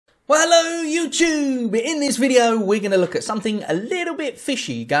Well, hello YouTube! In this video we're going to look at something a little bit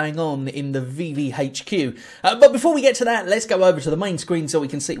fishy going on in the Veve HQ. But before we get to that, let's go over to the main screen so we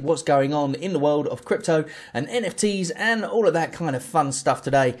can see what's going on in the world of crypto and NFTs and all of that kind of fun stuff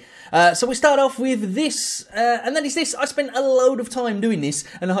today. So we start off with this, and then it's this. I spent a load of time doing this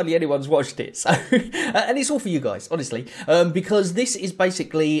and hardly anyone's watched it. So, and it's all for you guys, honestly, because this is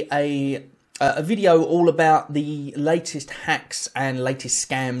basically a video all about the latest hacks and latest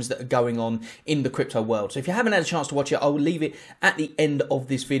scams that are going on in the crypto world. So if you haven't had a chance to watch it, I will leave it at the end of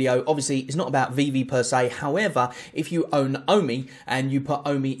this video. Obviously, it's not about Veve per se. However, if you own Omi and you put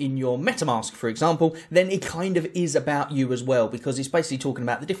Omi in your MetaMask, for example, then it kind of is about you as well, because it's basically talking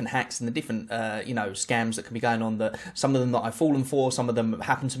about the different hacks and the different, scams that can be going on. That some of them that I've fallen for, some of them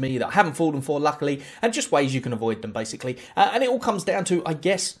happen to me that I haven't fallen for, luckily, and just ways you can avoid them, basically. And it all comes down to, I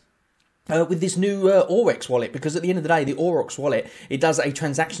guess, with this new Aurox wallet, because at the end of the day, the Aurox wallet, it does a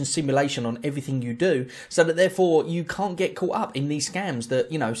transaction simulation on everything you do, so that therefore you can't get caught up in these scams that,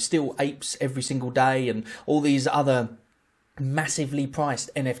 you know, steal apes every single day and all these other massively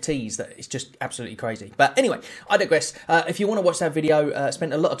priced NFTs that it's just absolutely crazy. But anyway, I digress. If you want to watch that video,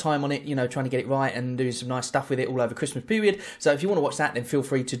 spent a lot of time on it, you know, trying to get it right and doing some nice stuff with it all over Christmas period. So if you want to watch that, then feel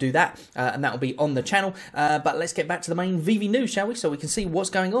free to do that, and that will be on the channel. But let's get back to the main Veve news, shall we? So we can see what's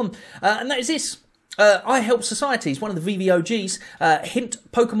going on. And that is this. I Help Society is one of the Veve OGs. Hint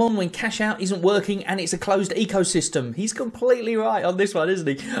Pokemon when cash out isn't working and it's a closed ecosystem. He's completely right on this one, isn't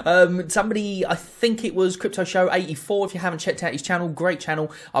he? Somebody, I think it was Crypto Show 84. If you haven't checked out his channel, great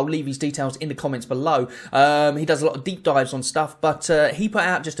channel. I'll leave his details in the comments below. He does a lot of deep dives on stuff, but he put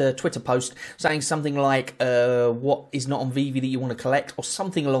out just a Twitter post saying something like, what is not on Veve that you want to collect, or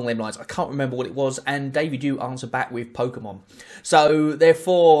something along them lines. I can't remember what it was, and David Yu answered back with Pokemon. So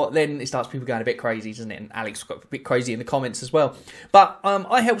therefore, then it starts people going a bit crazy, doesn't it? And Alex got a bit crazy in the comments as well. But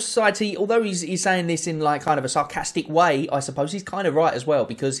I Help Society, although he's saying this in like kind of a sarcastic way, I suppose he's kind of right as well,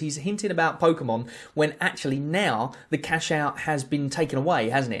 because he's hinting about Pokemon when actually now the cash out has been taken away,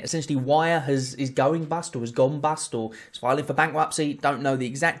 hasn't it? Essentially, Wire is going bust, or has gone bust, or is filing for bankruptcy. Don't know the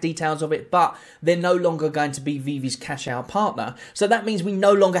exact details of it, but they're no longer going to be Veve's cash out partner. So that means we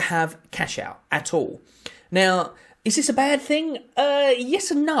no longer have cash out at all. Now, is this a bad thing?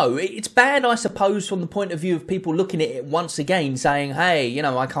 Yes and no. It's bad, I suppose, from the point of view of people looking at it once again saying, hey, you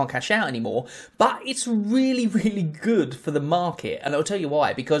know, I can't cash out anymore. But it's really, really good for the market. And I'll tell you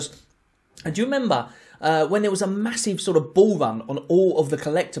why. Because, do you remember when there was a massive sort of bull run on all of the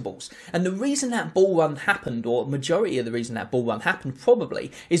collectibles? And the reason that bull run happened, or majority of the reason that bull run happened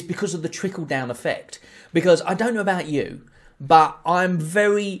probably, is because of the trickle-down effect. Because I don't know about you, but I'm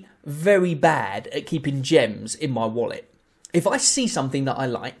very, very bad at keeping gems in my wallet. If I see something that I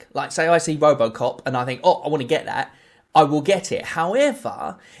like say I see Robocop and I think, oh, I want to get that, I will get it.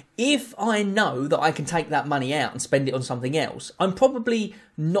 However, if I know that I can take that money out and spend it on something else, I'm probably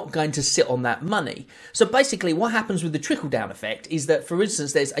not going to sit on that money. So basically what happens with the trickle-down effect is that, for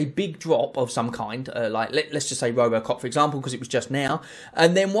instance, there's a big drop of some kind, like let's just say Robocop, for example, because it was just now.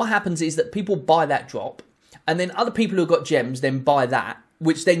 And then what happens is that people buy that drop, and then other people who've got gems then buy that,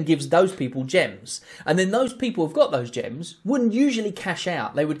 which then gives those people gems. And then those people who've got those gems wouldn't usually cash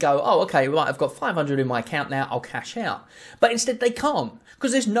out. They would go, oh, okay, right, I've got 500 in my account now, I'll cash out. But instead they can't,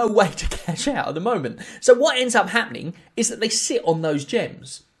 because there's no way to cash out at the moment. So what ends up happening is that they sit on those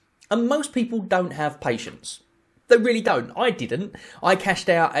gems. And most people don't have patience. They really don't. I didn't. I cashed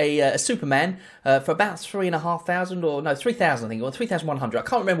out a Superman for about 3,500, or no, 3,000 I think, or 3,100. I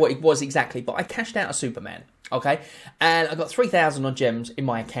can't remember what it was exactly, but I cashed out a Superman, okay? And I got 3,000 on gems in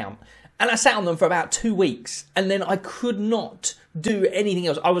my account. And I sat on them for about 2 weeks, and then I could not do anything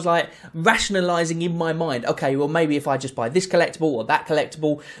else. I was like rationalizing in my mind, okay, well, maybe if I just buy this collectible or that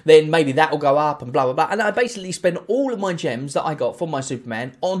collectible, then maybe that will go up and blah, blah, blah. And I basically spend all of my gems that I got from my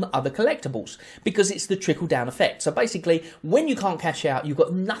Superman on other collectibles, because it's the trickle-down effect. So basically, when you can't cash out, you've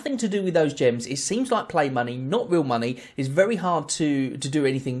got nothing to do with those gems. It seems like play money, not real money. It's very hard to do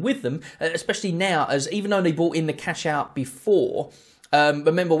anything with them, especially now, as even though they bought in the cash out before,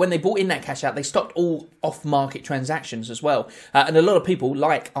 remember, when they bought in that cash out, they stopped all off-market transactions as well. And a lot of people,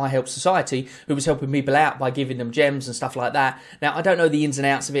 like I Help Society, who was helping people out by giving them gems and stuff like that. Now, I don't know the ins and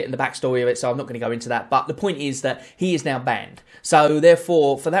outs of it and the backstory of it, so I'm not going to go into that. But the point is that he is now banned. So,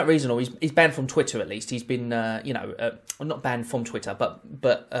 therefore, for that reason, or he's banned from Twitter at least. He's been, not banned from Twitter, but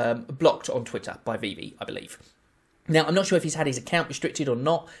blocked on Twitter by Veve, I believe. Now, I'm not sure if he's had his account restricted or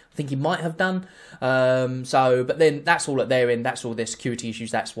not. I think he might have done. But then that's all at their end. That's all their security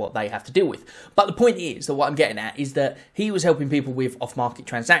issues. That's what they have to deal with. But the point is that what I'm getting at is that he was helping people with off-market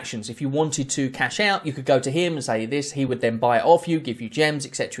transactions. If you wanted to cash out, you could go to him and say this. He would then buy it off you, give you gems,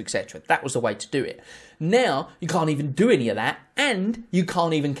 etc., etc. That was the way to do it. Now, you can't even do any of that, and you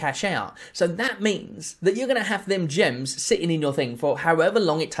can't even cash out. So that means that you're going to have them gems sitting in your thing for however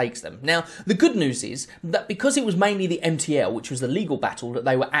long it takes them. Now, the good news is that because it was mainly the MTL, which was the legal battle that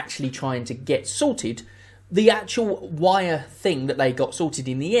they were actually trying to get sorted, the actual wire thing that they got sorted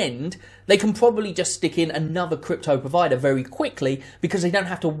in the end, they can probably just stick in another crypto provider very quickly because they don't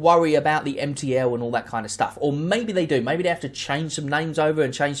have to worry about the MTL and all that kind of stuff. Or maybe they do. Maybe they have to change some names over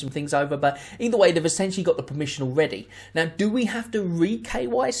and change some things over. But either way, they've essentially got the permission already. Now, do we have to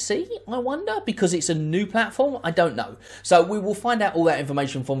re-KYC, I wonder? Because it's a new platform? I don't know. So we will find out all that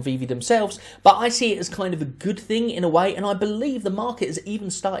information from Veve themselves. But I see it as kind of a good thing in a way. And I believe the market has even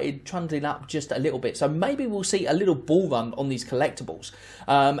started trundling up just a little bit. So maybe we'll see a little bull run on these collectibles.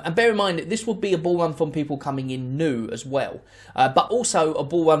 And bear in mind, this would be a bull run from people coming in new as well, but also a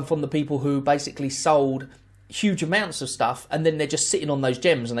bull run from the people who basically sold huge amounts of stuff and then they're just sitting on those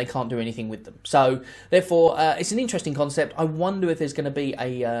gems and they can't do anything with them. So therefore, it's an interesting concept. I wonder if there's going to be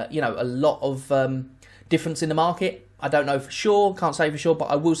a a lot of difference in the market. I don't know for sure, can't say for sure, but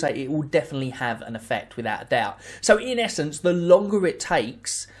I will say it will definitely have an effect without a doubt. So in essence, the longer it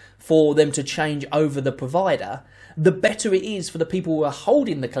takes for them to change over the provider, the better it is for the people who are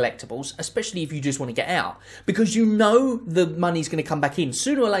holding the collectibles, especially if you just want to get out. Because you know the money's going to come back in.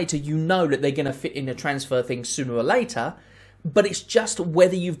 Sooner or later, you know that they're going to fit in a transfer thing sooner or later, but it's just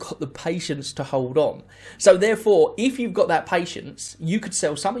whether you've got the patience to hold on. So therefore, if you've got that patience, you could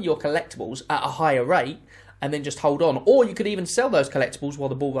sell some of your collectibles at a higher rate and then just hold on. Or you could even sell those collectibles while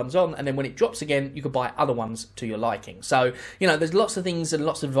the bull runs on, and then when it drops again, you could buy other ones to your liking. So, there's lots of things and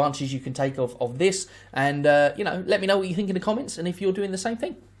lots of advantages you can take of this. And, let me know what you think in the comments and if you're doing the same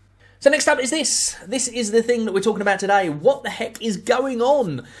thing. So next up is this. This is the thing that we're talking about today. What the heck is going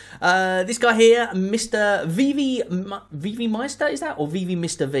on? This guy here, Mr. Veve Meister, is that? Or Veve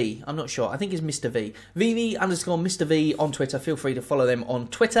Mr. V? I'm not sure. I think it's Mr. V. Veve _ Mr. V on Twitter. Feel free to follow them on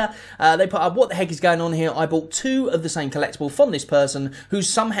Twitter. They put up, what the heck is going on here? I bought 2 of the same collectible from this person who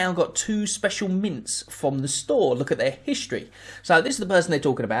somehow got 2 special mints from the store. Look at their history. So this is the person they're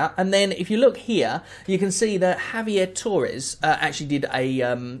talking about. And then if you look here, you can see that Javier Torres actually did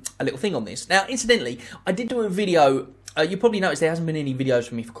a little thing on this. Now, incidentally, I did do a video. You probably noticed there hasn't been any videos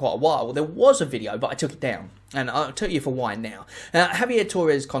from me for quite a while. Well, there was a video, but I took it down. And I'll tell you for why now. Javier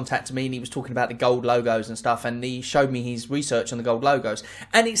Torres contacted me and he was talking about the gold logos and stuff, and he showed me his research on the gold logos.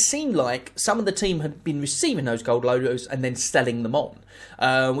 And it seemed like some of the team had been receiving those gold logos and then selling them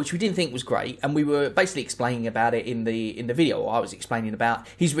on, which we didn't think was great. And we were basically explaining about it in the video, or I was explaining about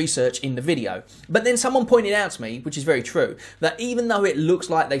his research in the video. But then someone pointed out to me, which is very true, that even though it looks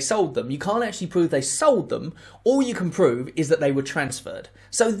like they sold them, you can't actually prove they sold them. All you can prove is that they were transferred.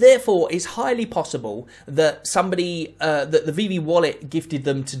 So therefore, it's highly possible that somebody, that the Veve wallet gifted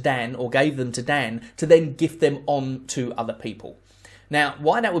them to Dan, or gave them to Dan, to then gift them on to other people. Now,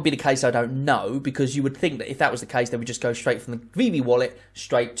 why that would be the case, I don't know, because you would think that if that was the case, they would just go straight from the Veve wallet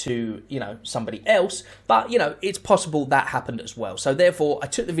straight to, somebody else. But, it's possible that happened as well. So therefore, I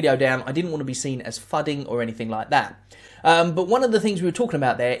took the video down. I didn't want to be seen as fudding or anything like that. But one of the things we were talking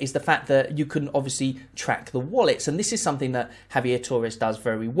about there is the fact that you can obviously track the wallets, and this is something that Javier Torres does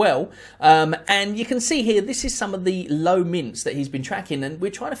very well. And you can see here, this is some of the low mints that he's been tracking, and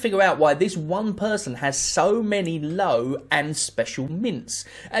we're trying to figure out why this one person has so many low and special mints.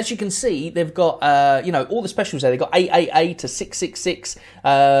 As you can see, they've got, all the specials there. They've got 888 to 666,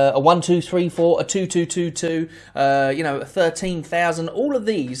 a 1234, a 2222, 13,000. All of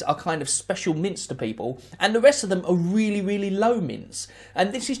these are kind of special mints to people, and the rest of them are really low mints,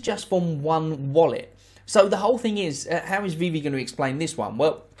 and this is just from one wallet. So the whole thing is, how is Veve going to explain this one?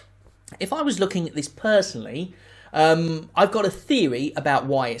 Well, if I was looking at this personally, I've got a theory about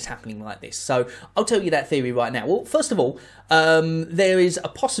why it's happening like this. So I'll tell you that theory right now. Well, first of all, there is a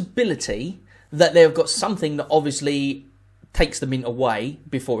possibility that they've got something that obviously takes the mint away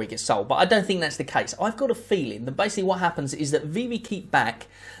before it gets sold, but I don't think that's the case. I've got a feeling that basically what happens is that Veve keep back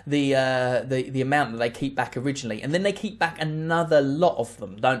the amount that they keep back originally, and then they keep back another lot of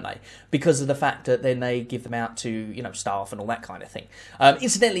them, don't they? Because of the fact that then they give them out to staff and all that kind of thing.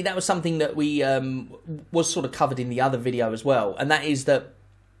 Incidentally, that was something that we was sort of covered in the other video as well, and that is that.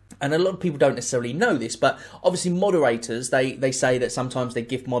 And a lot of people don't necessarily know this, but obviously moderators, they say that sometimes they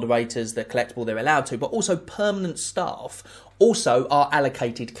gift moderators the collectible they're allowed to, but also permanent staff also are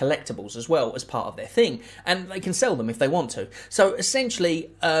allocated collectibles as well as part of their thing, and they can sell them if they want to. So essentially,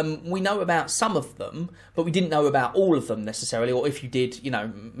 we know about some of them, but we didn't know about all of them necessarily, or if you did, you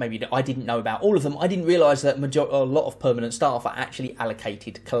know, maybe I didn't know about all of them. I didn't realise that a lot of permanent staff are actually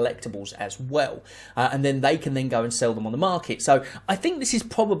allocated collectibles as well, and then they can then go and sell them on the market. So I think this is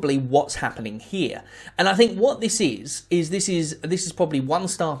probably what's happening here, and I think what this is this is probably one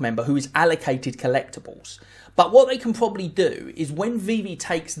staff member who is allocated collectibles. But what they can probably do is when Veve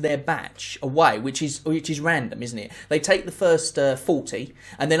takes their batch away, which is random, isn't it? They take the first 40,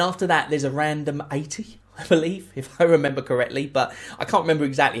 and then after that there's a random 80, I believe, if I remember correctly, but I can't remember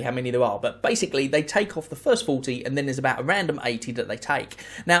exactly how many there are. But basically, they take off the first 40, and then there's about a random 80 that they take.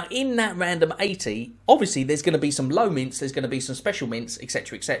 Now, in that random 80, obviously, there's going to be some low mints, there's going to be some special mints,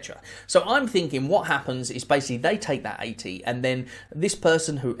 etc., etc. So I'm thinking what happens is basically they take that 80, and then this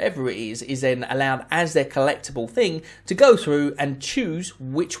person, whoever it is then allowed as their collectible thing to go through and choose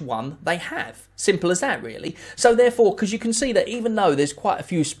which one they have. Simple as that, really. So therefore, because you can see that even though there's quite a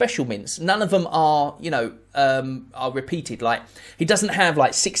few special mints, none of them are, you know, are repeated. Like, he doesn't have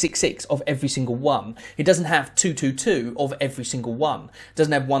like 666 of every single one. He doesn't have 222 of every single one.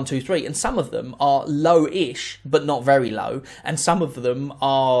 Doesn't have 123, and some of them are low-ish, but not very low, and some of them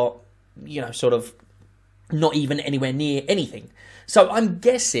are, you know, sort of not even anywhere near anything. So I'm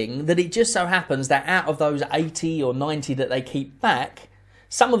guessing that it just so happens that out of those 80 or 90 that they keep back,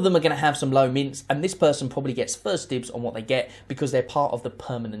 some of them are going to have some low mints, and this person probably gets first dibs on what they get because they're part of the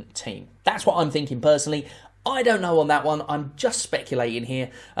permanent team. That's what I'm thinking personally. I don't know on that one. I'm just speculating here.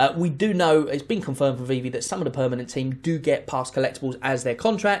 We do know, it's been confirmed for Veve, that some of the permanent team do get past collectibles as their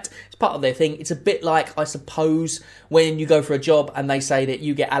contract. It's part of their thing. It's a bit like, I suppose, when you go for a job and they say that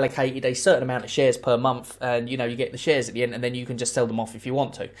you get allocated a certain amount of shares per month, and you know, you get the shares at the end, and then you can just sell them off if you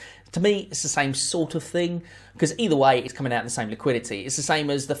want to. To me, it's the same sort of thing, because either way, it's coming out in the same liquidity. It's the same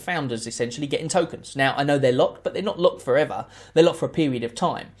as the founders essentially getting tokens. Now, I know they're locked, but they're not locked forever. They're locked for a period of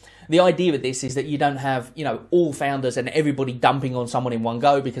time. The idea of this is that you don't have, you know, all founders and everybody dumping on someone in one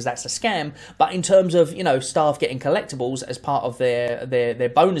go, because that's a scam. But in terms of, you know, staff getting collectibles as part of their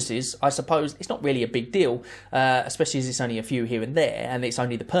bonuses, I suppose it's not really a big deal, especially as it's only a few here and there, and it's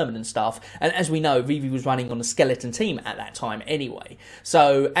only the permanent staff. And as we know, Veve was running on a skeleton team at that time anyway.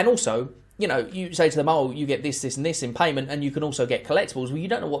 So, and also, you know, you say to them, oh, you get this, this, and this in payment, and you can also get collectibles. Well, you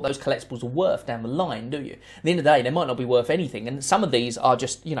don't know what those collectibles are worth down the line, do you? At the end of the day, they might not be worth anything, and some of these are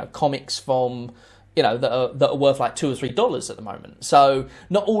just, you know, comics from, you know, that are worth like $2 or $3 at the moment. So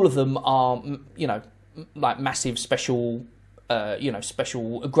not all of them are, you know, like massive special, you know,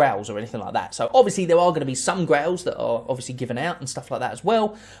 special grails or anything like that. So obviously there are going to be some grails that are obviously given out and stuff like that as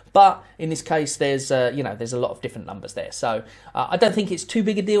well. But in this case, there's, you know, there's a lot of different numbers there. So I don't think it's too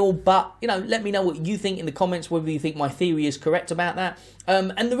big a deal, but, you know, let me know what you think in the comments, whether you think my theory is correct about that.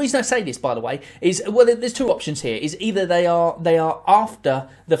 And the reason I say this, by the way, is, well, there's two options here. Is either they are after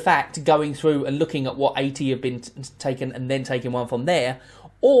the fact going through and looking at what 80 have been taken and then taking one from there,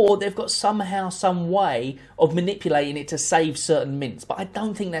 or they've got somehow, some way of manipulating it to save certain mints. But I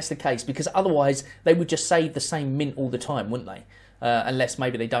don't think that's the case, because otherwise they would just save the same mint all the time, wouldn't they? Unless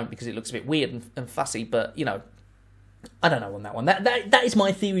maybe they don't because it looks a bit weird and fussy, but, you know, I don't know on that one. That is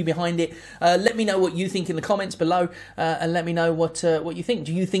my theory behind it. Let me know what you think in the comments below, and let me know what you think.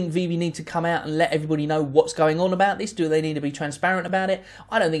 Do you think Veve need to come out and let everybody know what's going on about this? Do they need to be transparent about it?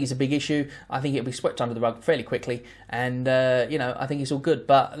 I don't think it's a big issue. I think it'll be swept under the rug fairly quickly, and you know, I think it's all good.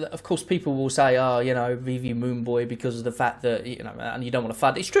 But of course, people will say, "Oh, you know, Veve Moonboy," because of the fact that, you know, and you don't want to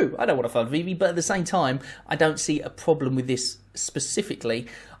FUD. It's true, I don't want to FUD Veve, but at the same time, I don't see a problem with this specifically.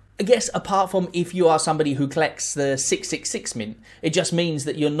 I guess apart from if you are somebody who collects the 666 mint, it just means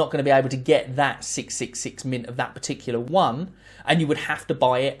that you're not going to be able to get that 666 mint of that particular one, and you would have to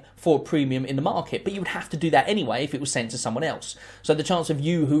buy it for a premium in the market. But you would have to do that anyway if it was sent to someone else. So the chance of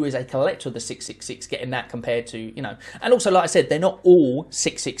you, who is a collector of the 666, getting that compared to, you know, and also, like I said, they're not all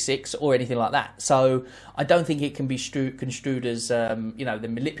 666 or anything like that. So I don't think it can be construed as, you know, they're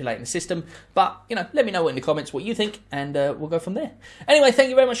manipulating the system. But, you know, let me know in the comments what you think, and we'll go from there. Anyway, thank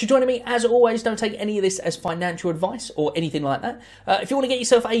you very much for joining me. As always, don't take any of this as financial advice or anything like that. If you want to get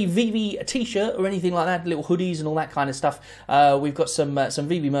yourself a Veve t-shirt or anything like that, little hoodies and all that kind of stuff, we've got some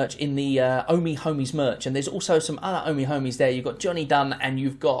Veve merch in the Omi Homies merch, and there's also some other Omi Homies there. You've got Johnny Dunn, and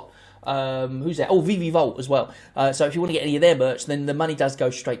you've got who's that? Oh, Veve Vault as well. So if you want to get any of their merch, then the money does go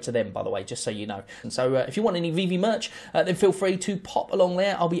straight to them, by the way, just so you know. And so if you want any Veve merch, then feel free to pop along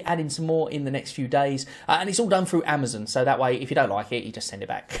there. I'll be adding some more in the next few days, and it's all done through Amazon, so that way if you don't like it, you just send it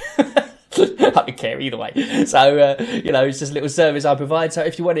back. I don't care either way. So, you know, it's just a little service I provide. So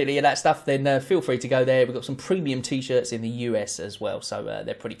if you want any of that stuff, then feel free to go there. We've got some premium t-shirts in the US as well. So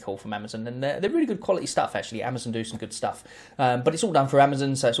they're pretty cool from Amazon. And they're really good quality stuff, actually. Amazon do some good stuff. But it's all done for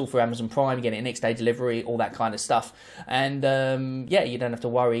Amazon. So it's all for Amazon Prime. You get it next day delivery, all that kind of stuff. And yeah, you don't have to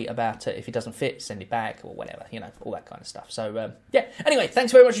worry about if it doesn't fit, send it back or whatever, you know, all that kind of stuff. So yeah, anyway,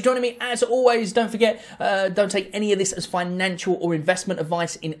 thanks very much for joining me. As always, don't forget, don't take any of this as financial or investment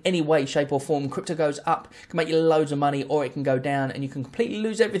advice in any way, shape or form. Crypto goes up, can make you loads of money, or it can go down and you can completely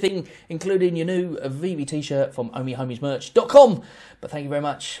lose everything, including your new Veve t-shirt from OmiHomiesMerch.com. But thank you very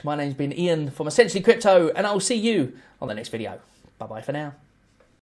much. My name's been Ian from Essentially Crypto, and I'll see you on the next video. Bye bye for now.